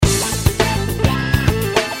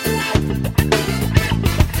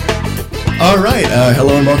All right.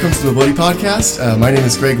 Hello and welcome to the Mobility Podcast. My name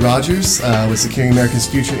is Greg Rogers with Securing America's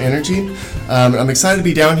Future Energy. I'm excited to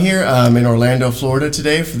be down here in Orlando, Florida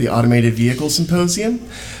today for the Automated Vehicle Symposium.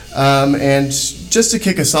 And just to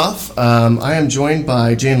kick us off, I am joined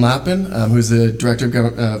by Jane Lappin, who's the Director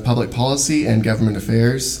of Public Policy and Government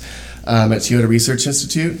Affairs at Toyota Research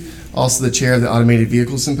Institute, also the Chair of the Automated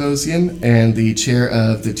Vehicle Symposium and the Chair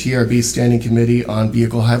of the TRB Standing Committee on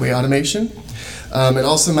Vehicle Highway Automation. And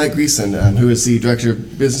also Mike Greeson, who is the Director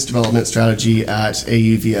of Business Development Strategy at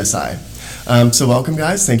AUVSI. So welcome,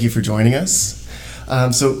 guys. Thank you for joining us.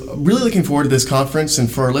 So really looking forward to this conference.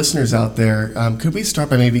 And for our listeners out there, could we start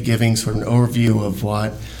by maybe giving sort of an overview of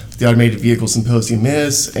what the Automated Vehicle Symposium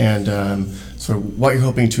is and sort of what you're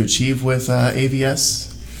hoping to achieve with AVS?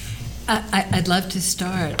 I'd love to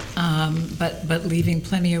start, but leaving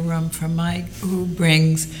plenty of room for Mike, who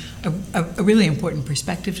brings a really important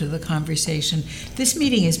perspective to the conversation. This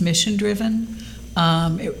meeting is mission-driven.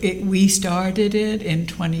 We started it in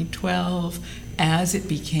 2012 as it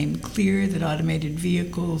became clear that automated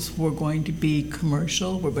vehicles were going to be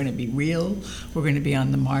commercial, were going to be real, were going to be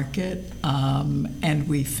on the market, and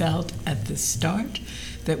we felt at the start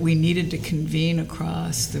that we needed to convene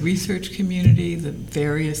across the research community, the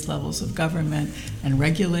various levels of government and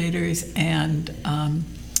regulators and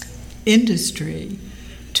industry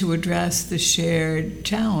to address the shared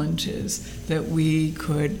challenges that we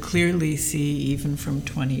could clearly see even from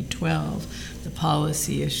 2012, the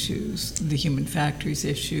policy issues, the human factors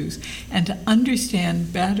issues, and to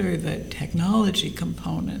understand better the technology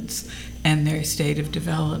components and their state of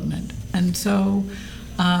development. And so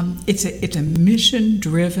it's a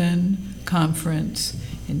mission-driven conference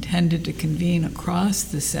intended to convene across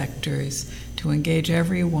the sectors to engage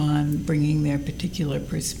everyone, bringing their particular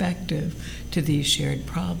perspective to these shared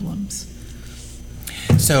problems.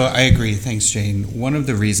 So I agree. Thanks, Jane. One of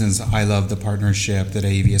the reasons I love the partnership that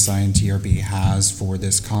AUVSI and TRB has for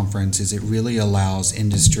this conference is it really allows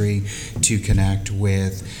industry to connect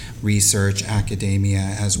with research, academia,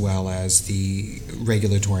 as well as the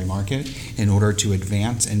regulatory market in order to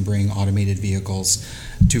advance and bring automated vehicles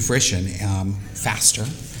to fruition faster.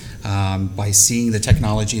 By seeing the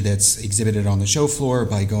technology that's exhibited on the show floor,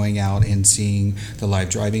 by going out and seeing the live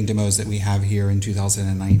driving demos that we have here in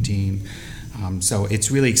 2019. So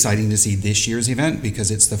it's really exciting to see this year's event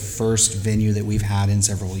because it's the first venue that we've had in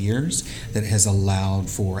several years that has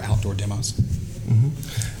allowed for outdoor demos.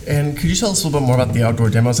 Mm-hmm. And could you tell us a little bit more about the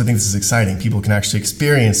outdoor demos? I think this is exciting. People can actually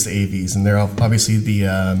experience the AVs, and they're obviously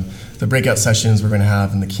the breakout sessions we're going to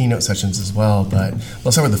have and the keynote sessions as well. But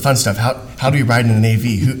let's start with the fun stuff. How do you ride in an AV?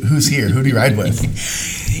 Who's here? Who do you ride with?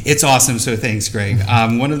 It's awesome. So thanks, Greg.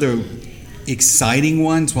 One of the exciting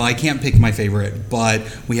ones, well, I can't pick my favorite, but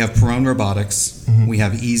we have Perrone Robotics. Mm-hmm. We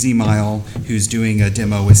have Easy Mile, who's doing a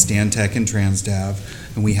demo with Stantec and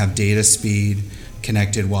Transdev, and we have Data Speed,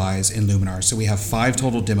 ConnectedWise, and Luminar. So we have 5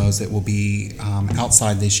 total demos that will be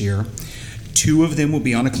outside this year. 2 of them will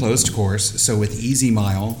be on a closed course. So with Easy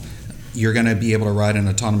Mile, you're going to be able to ride an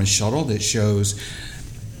autonomous shuttle that shows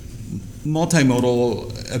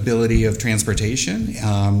multimodal ability of transportation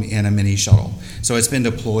in a mini shuttle. So it's been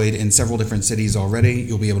deployed in several different cities already.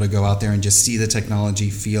 You'll be able to go out there and just see the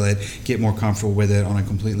technology, feel it, get more comfortable with it on a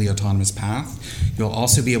completely autonomous path. You'll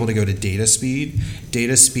also be able to go to Data Speed.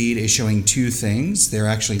 Data Speed is showing 2 things. They're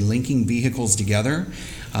actually linking vehicles together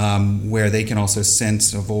where they can also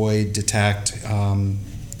sense, avoid, detect,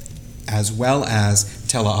 as well as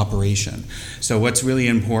teleoperation. So what's really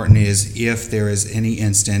important is if there is any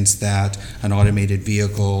instance that an automated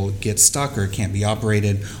vehicle gets stuck or can't be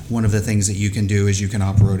operated, one of the things that you can do is you can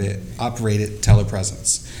operate it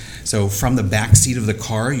telepresence. So from the back seat of the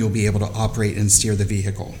car, you'll be able to operate and steer the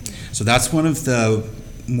vehicle. So that's one of the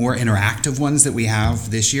more interactive ones that we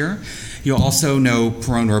have this year. You'll also know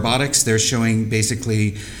Perrone Robotics. They're showing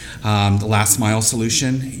basically the last mile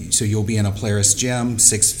solution. So you'll be in a Polaris gym,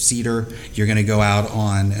 6-seater. You're going to go out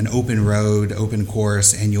on an open road, open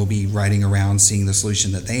course, and you'll be riding around seeing the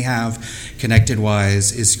solution that they have.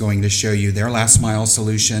 ConnectedWise is going to show you their last mile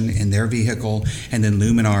solution in their vehicle, and then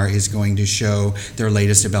Luminar is going to show their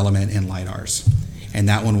latest development in LiDARs. And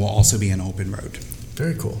that one will also be an open road.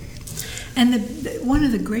 Very cool. And one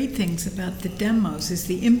of the great things about the demos is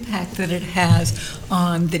the impact that it has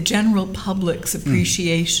on the general public's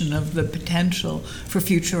appreciation of the potential for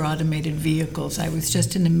future automated vehicles. I was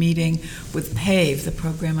just in a meeting with PAVE, the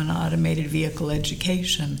Program on Automated Vehicle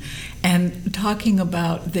Education, and talking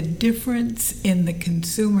about the difference in the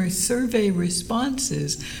consumer survey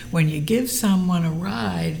responses when you give someone a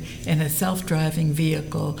ride in a self-driving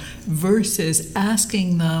vehicle versus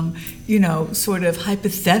asking them, sort of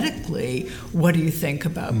hypothetically, hey, what do you think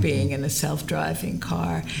about being in a self-driving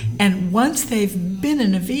car? And once they've been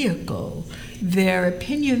in a vehicle, their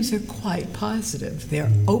opinions are quite positive.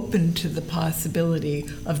 They're open to the possibility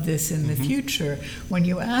of this in the future. When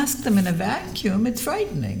you ask them in a vacuum, it's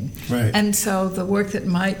frightening. Right. And so the work that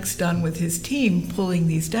Mike's done with his team, pulling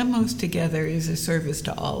these demos together, is a service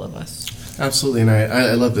to all of us. Absolutely, and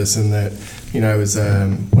I love this in that, I was,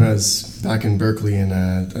 when I was back in Berkeley in,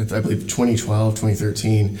 I believe, 2012,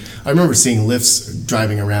 2013, I remember seeing Lyfts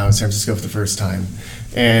driving around San Francisco for the first time.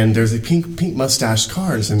 And there's a pink mustached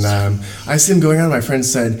cars, and I see them going on. My friend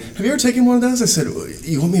said, "Have you ever taken one of those?" I said,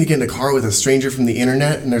 "You want me to get in a car with a stranger from the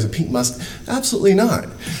internet and there's a pink must?" Absolutely not.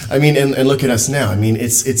 I mean, and look at us now. I mean,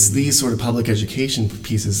 it's these sort of public education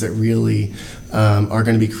pieces that really are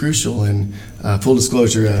going to be crucial. And full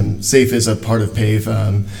disclosure, SAFE is a part of PAVE,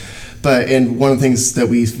 and one of the things that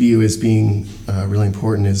we view as being really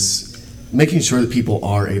important is making sure that people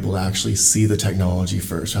are able to actually see the technology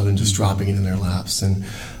first rather than just dropping it in their laps. And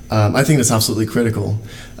I think that's absolutely critical,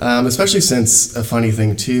 especially since a funny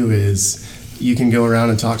thing, too, is you can go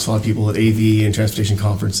around and talk to a lot of people at AV and transportation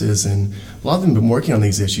conferences, and a lot of them have been working on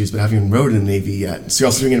these issues but haven't even rode in an AV yet. So you're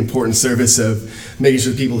also doing an important service of making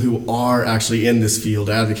sure people who are actually in this field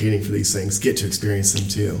advocating for these things get to experience them,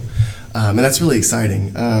 too. And that's really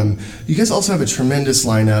exciting. You guys also have a tremendous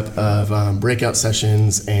lineup of breakout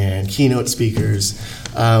sessions and keynote speakers.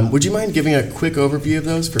 Would you mind giving a quick overview of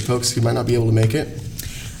those for folks who might not be able to make it?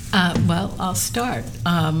 Well, I'll start.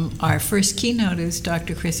 Our first keynote is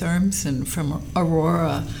Dr. Chris Urmson from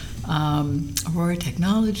Aurora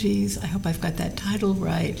Technologies. I hope I've got that title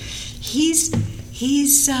right. He's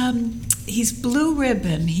blue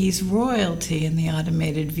ribbon. He's royalty in the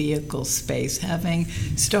automated vehicle space, having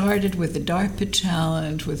started with the DARPA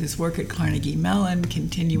Challenge, with his work at Carnegie Mellon,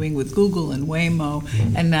 continuing with Google and Waymo,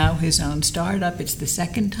 and now his own startup. It's the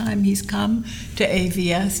second time he's come to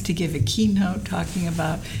AVS to give a keynote talking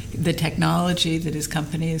about the technology that his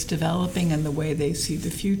company is developing and the way they see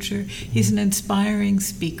the future. He's an inspiring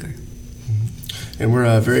speaker. And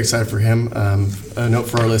we're very excited for him. A note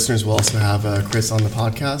for our listeners, we'll also have Chris on the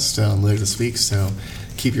podcast later this week, so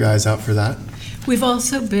keep your eyes out for that. We've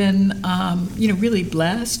also been, really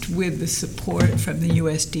blessed with the support from the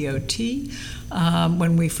US DOT.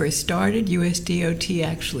 When we first started, US DOT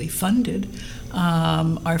actually funded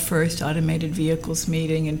our first automated vehicles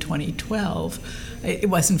meeting in 2012.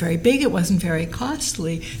 It wasn't very big, it wasn't very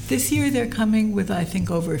costly. This year they're coming with, I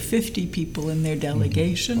think, over 50 people in their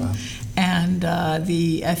delegation. Wow. And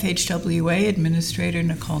the FHWA Administrator,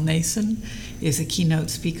 Nicole Nason, is a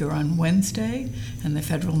keynote speaker on Wednesday, and the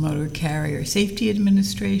Federal Motor Carrier Safety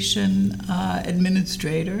Administration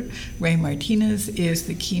Administrator, Ray Martinez, is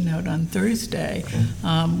the keynote on Thursday.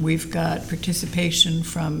 We've got participation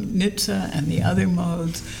from NHTSA and the other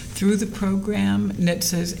modes through the program.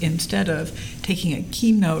 NHTSA's, instead of taking a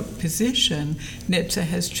keynote position, NHTSA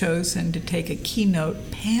has chosen to take a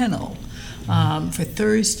keynote panel for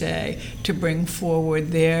Thursday to bring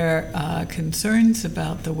forward their concerns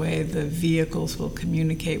about the way the vehicles will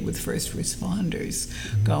communicate with first responders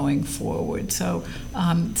going forward. So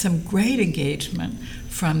some great engagement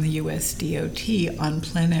from the US DOT on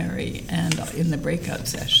plenary and in the breakout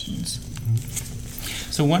sessions.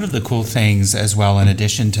 So one of the cool things as well, in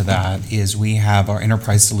addition to that, is we have our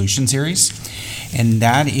Enterprise Solution Series, and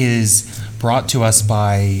that is brought to us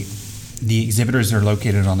by the exhibitors that are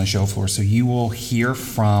located on the show floor. So you will hear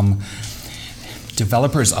from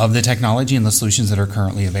developers of the technology and the solutions that are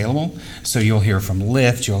currently available. So you'll hear from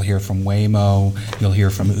Lyft, you'll hear from Waymo, you'll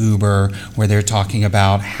hear from Uber, where they're talking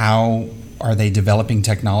about how are they developing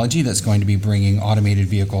technology that's going to be bringing automated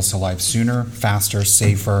vehicles to life sooner, faster,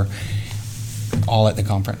 safer, all at the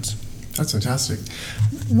conference. That's fantastic.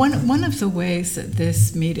 One of the ways that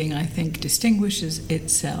this meeting, I think, distinguishes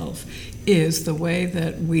itself is the way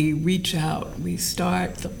that we reach out. We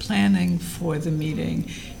start the planning for the meeting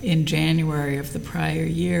in January of the prior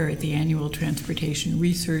year at the annual Transportation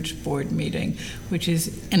Research Board meeting, which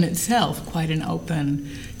is in itself quite an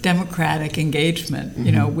open, democratic engagement,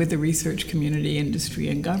 with the research community, industry,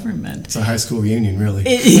 and government. It's a high school reunion, really.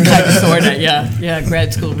 Kind of, sort of, yeah,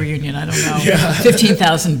 grad school reunion, I don't know. Yeah.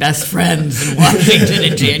 15,000 best friends in Washington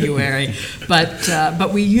in January.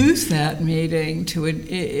 But we use that meeting to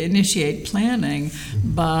initiate planning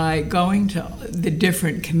by going to the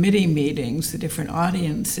different committee meetings, the different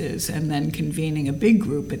audiences, and then convening a big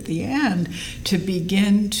group at the end to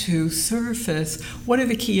begin to surface what are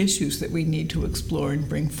the key issues that we need to explore and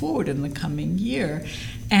bring forward in the coming year.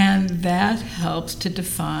 And that helps to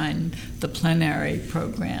define the plenary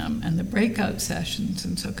program and the breakout sessions.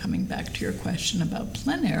 And so coming back to your question about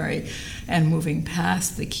plenary and moving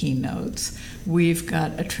past the keynotes, we've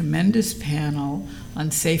got a tremendous panel on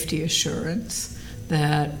safety assurance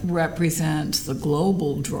that represents the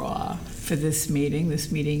global draw for this meeting.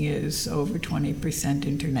 This meeting is over 20%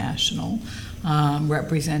 international,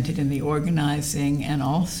 represented in the organizing and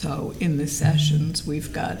also in the sessions.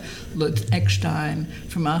 We've got Lutz Eckstein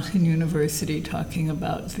from Aachen University talking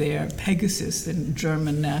about their Pegasus, the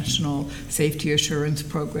German National Safety Assurance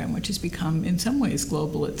Program, which has become in some ways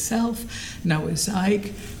global itself. Noah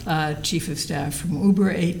Zeig, Chief of Staff from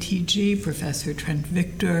Uber ATG, Professor Trent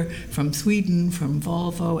Victor from Sweden, from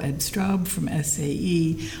Volvo, Ed Straub from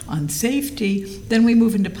SAE on safety. Then we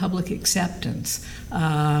move into public acceptance.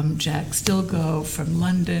 Jack Stilgo from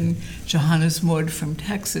London, Johannes Mord from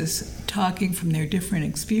Texas, talking from their different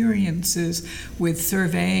experiences with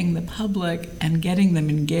surveying the public and getting them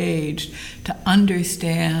engaged to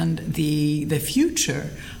understand the future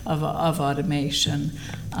of automation.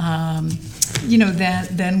 Then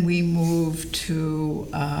we move to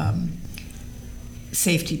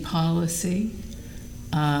safety policy,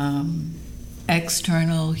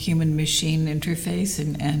 external human-machine interface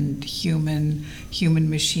and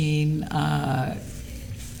human-machine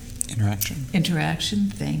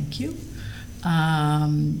interaction. Thank you.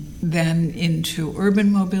 Then into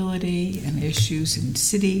urban mobility and issues in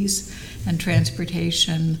cities and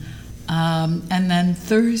transportation. And then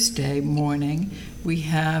Thursday morning, we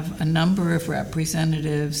have a number of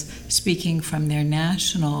representatives speaking from their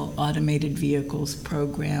national automated vehicles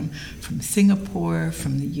program from Singapore,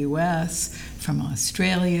 from the US, from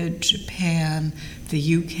Australia, Japan, the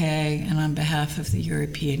UK, and on behalf of the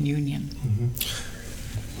European Union.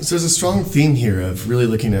 So there's a strong theme here of really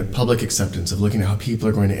looking at public acceptance, of looking at how people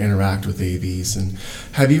are going to interact with AVs. And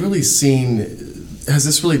have you really seen, has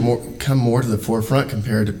this really come more to the forefront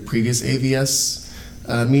compared to previous AVS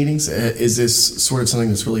meetings? Is this sort of something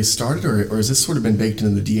that's really started, or has this sort of been baked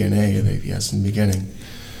into the DNA of AVS in the beginning?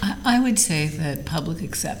 I would say that public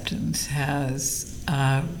acceptance has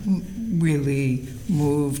really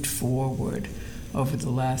moved forward over the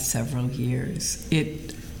last several years.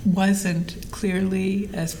 It wasn't clearly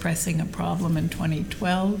as pressing a problem in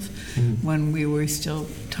 2012 when we were still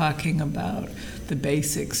talking about the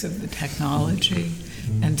basics of the technology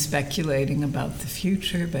and speculating about the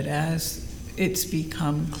future, but as it's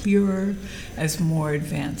become clearer, as more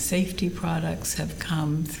advanced safety products have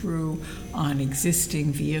come through on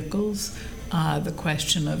existing vehicles, the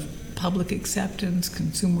question of public acceptance,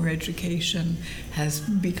 consumer education has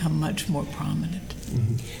become much more prominent.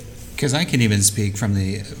 Because I can even speak from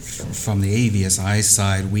the AVSI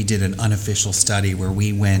side. We did an unofficial study where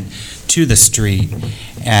we went to the street,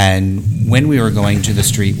 and when we were going to the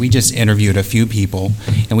street, we just interviewed a few people,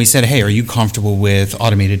 and we said, hey, are you comfortable with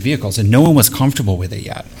automated vehicles? And no one was comfortable with it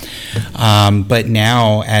yet. But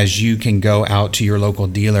now, as you can go out to your local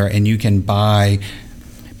dealer and you can buy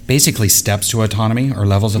basically steps to autonomy or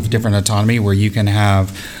levels of different autonomy where you can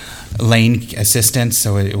have lane assistance,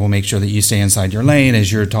 so it will make sure that you stay inside your lane as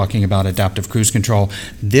you're talking about adaptive cruise control.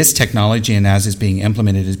 This technology, and as it's being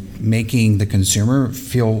implemented, is making the consumer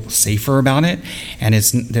feel safer about it, and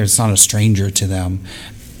there's not a stranger to them.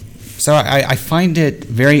 So I find it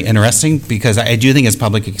very interesting because I do think it's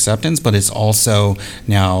public acceptance, but it's also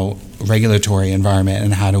now regulatory environment,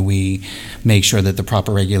 and how do we make sure that the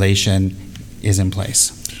proper regulation is in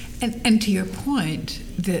place. And to your point,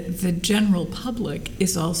 the general public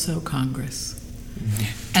is also Congress.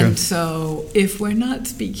 And so if we're not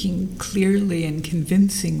speaking clearly and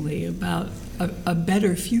convincingly about a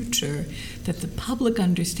better future that the public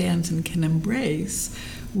understands and can embrace,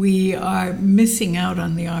 we are missing out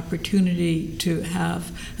on the opportunity to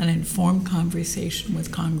have an informed conversation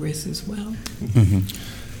with Congress as well.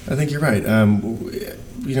 I think you're right.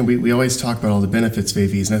 We always talk about all the benefits of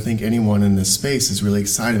AVs, and I think anyone in this space is really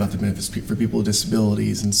excited about the benefits for people with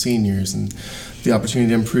disabilities and seniors, and the opportunity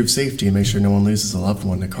to improve safety and make sure no one loses a loved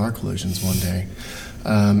one to car collisions one day.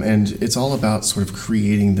 And it's all about sort of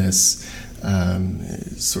creating this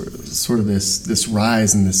sort of this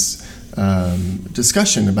rise and this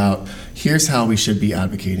discussion about here's how we should be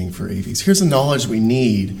advocating for AVs. Here's the knowledge we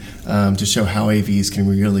need to show how AVs can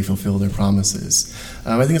really fulfill their promises.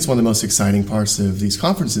 I think it's one of the most exciting parts of these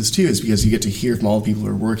conferences too, is because you get to hear from all the people who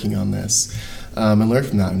are working on this. and learn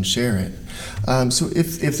from that and share it. So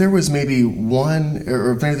if there was maybe one,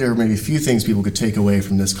 or maybe there were maybe a few things people could take away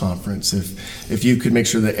from this conference, if you could make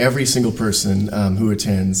sure that every single person who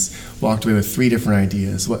attends walked away with 3 different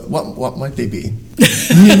ideas, what might they be?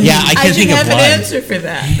 Yeah, I can think of one. I should have an answer for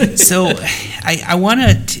that. So I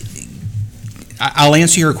want to, I'll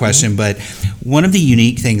answer your question, but one of the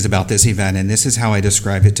unique things about this event, and this is how I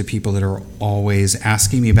describe it to people that are always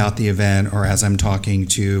asking me about the event, or as I'm talking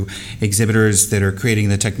to exhibitors that are creating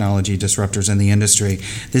the technology disruptors in the industry,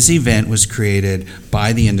 this event was created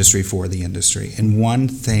by the industry for the industry. And one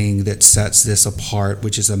thing that sets this apart,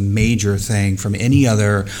 which is a major thing from any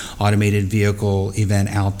other automated vehicle event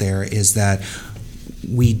out there, is that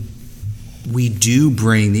we do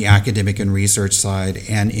bring the academic and research side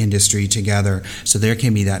and industry together, so there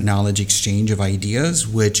can be that knowledge exchange of ideas,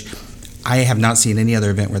 which I have not seen any other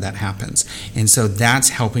event where that happens. And so that's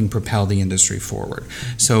helping propel the industry forward.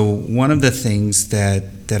 So one of the things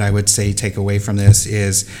that I would say take away from this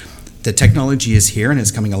is the technology is here and it's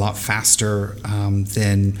coming a lot faster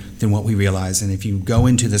than what we realize. And if you go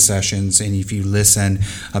into the sessions and if you listen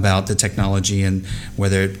about the technology and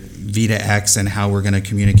whether Vita X and how we're going to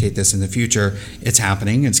communicate this in the future, it's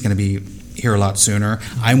happening. It's going to be here a lot sooner.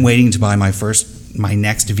 I'm waiting to buy my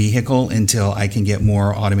next vehicle until I can get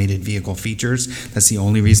more automated vehicle features. That's the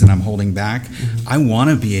only reason I'm holding back. I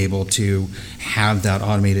want to be able to have that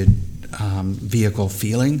automated vehicle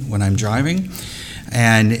feeling when I'm driving.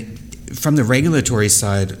 And from the regulatory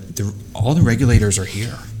side, all the regulators are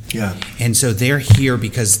here. Yeah. And so they're here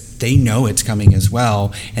because they know it's coming as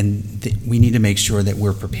well, and we need to make sure that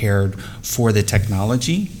we're prepared for the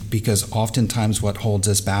technology, because oftentimes what holds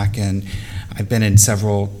us back, and I've been in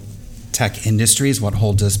several tech industries, what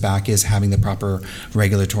holds us back is having the proper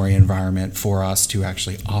regulatory environment for us to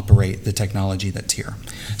actually operate the technology that's here.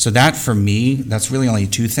 So that, for me, that's really only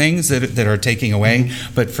 2 things that are taking away,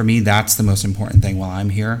 but for me, that's the most important thing while I'm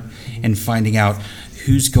here, and finding out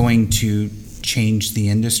who's going to change the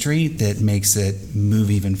industry that makes it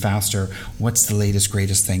move even faster. What's the latest,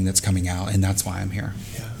 greatest thing that's coming out? And that's why I'm here.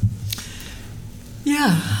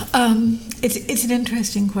 It's an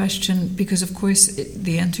interesting question, because of course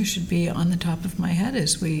the answer should be on the top of my head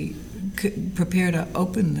as we prepare to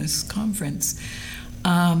open this conference.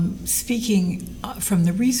 Speaking from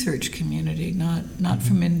the research community, not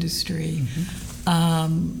from industry,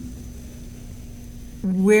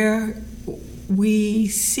 where we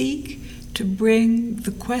seek to bring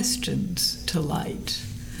the questions to light.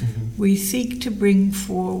 We seek to bring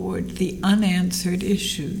forward the unanswered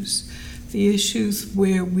issues, the issues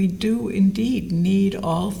where we do indeed need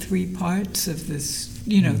all 3 parts of this,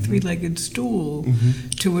 3-legged stool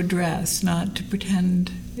to address, not to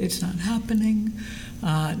pretend it's not happening,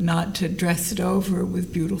 not to dress it over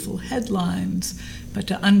with beautiful headlines, but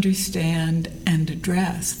to understand and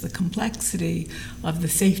address the complexity of the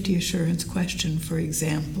safety assurance question, for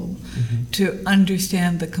example, to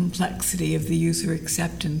understand the complexity of the user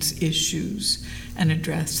acceptance issues and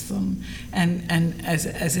address them. And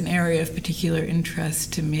as an area of particular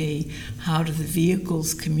interest to me, how do the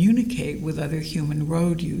vehicles communicate with other human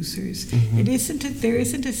road users? There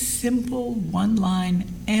isn't a simple one-line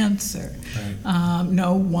answer. Right.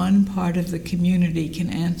 No one part of the community can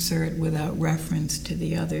answer it without reference to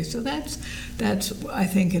the other. So that's I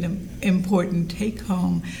think an important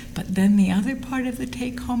take-home. But then the other part of the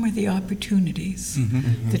take-home are the opportunities,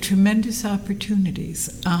 the tremendous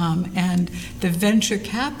opportunities, and the venture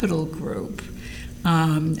capital group.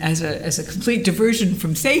 As a complete diversion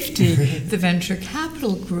from safety, the venture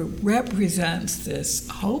capital group represents this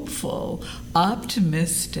hopeful,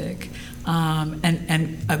 optimistic,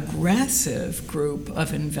 and aggressive group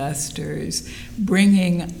of investors,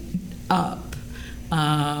 bringing up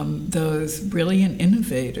those brilliant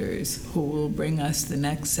innovators who will bring us the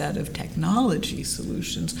next set of technology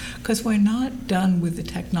solutions, because we're not done with the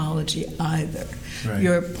technology either. Right.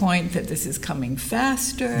 Your point that this is coming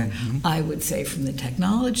faster, I would say from the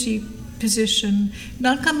technology position,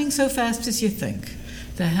 not coming so fast as you think.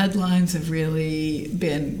 The headlines have really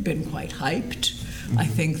been quite hyped. I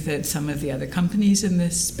think that some of the other companies in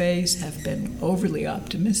this space have been overly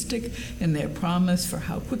optimistic in their promise for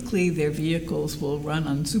how quickly their vehicles will run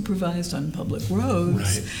unsupervised on public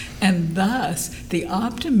roads, right. And thus the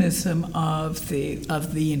optimism of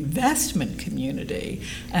the investment community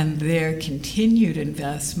and their continued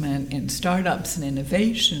investment in startups and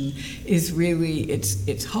innovation is really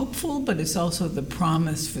it's hopeful, but it's also the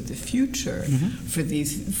promise for the future for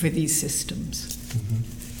these systems.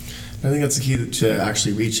 I think that's the key to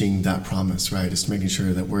actually reaching that promise, right? Just making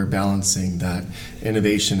sure that we're balancing that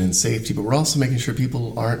innovation and safety, but we're also making sure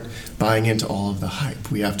people aren't buying into all of the hype.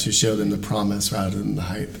 We have to show them the promise rather than the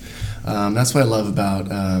hype. That's what I love about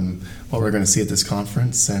what we're going to see at this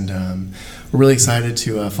conference, and we're really excited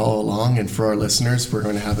to follow along. And for our listeners, we're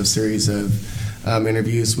going to have a series of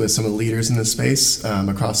interviews with some of the leaders in this space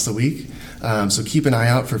across the week. So keep an eye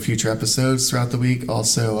out for future episodes throughout the week.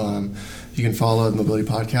 Also, you can follow the Mobility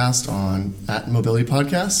Podcast at Mobility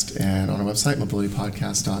Podcast and on our website,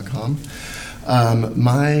 mobilitypodcast.com.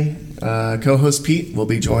 My co-host Pete will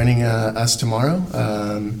be joining us tomorrow,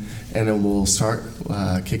 and then we'll start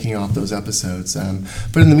kicking off those episodes.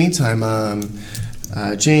 But in the meantime,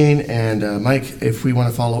 Jane and Mike, if people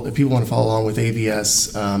want to follow along with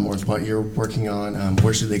AVS or with what you're working on,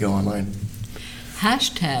 where should they go online?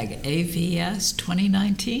 #AVS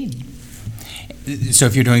 2019. So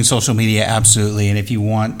if you're doing social media, absolutely. And if you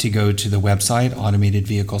want to go to the website,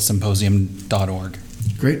 automatedvehiclesymposium.org.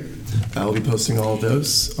 Great. We'll be posting all of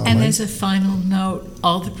those online. And as a final note,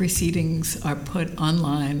 all the proceedings are put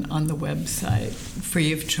online on the website,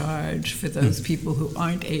 free of charge for those people who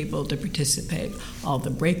aren't able to participate. All the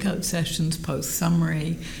breakout sessions post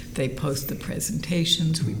summary, they post the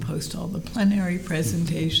presentations, we post all the plenary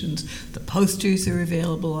presentations. The posters are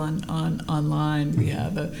available online. We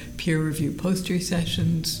have a peer review poster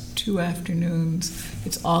sessions, 2 afternoons.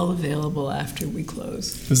 It's all available after we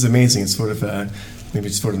close. This is amazing. It's sort of maybe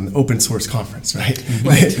it's sort of an open source conference, right?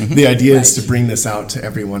 Right. The idea is to bring this out to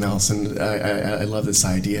everyone else, and I love this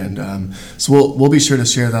idea. And so we'll be sure to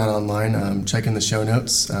share that online. Check in the show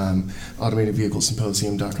notes,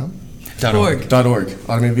 automatedvehiclesymposium.com. .org.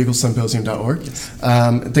 automatedvehiclesymposium.org.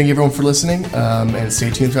 Thank you everyone for listening, and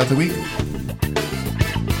stay tuned throughout the week.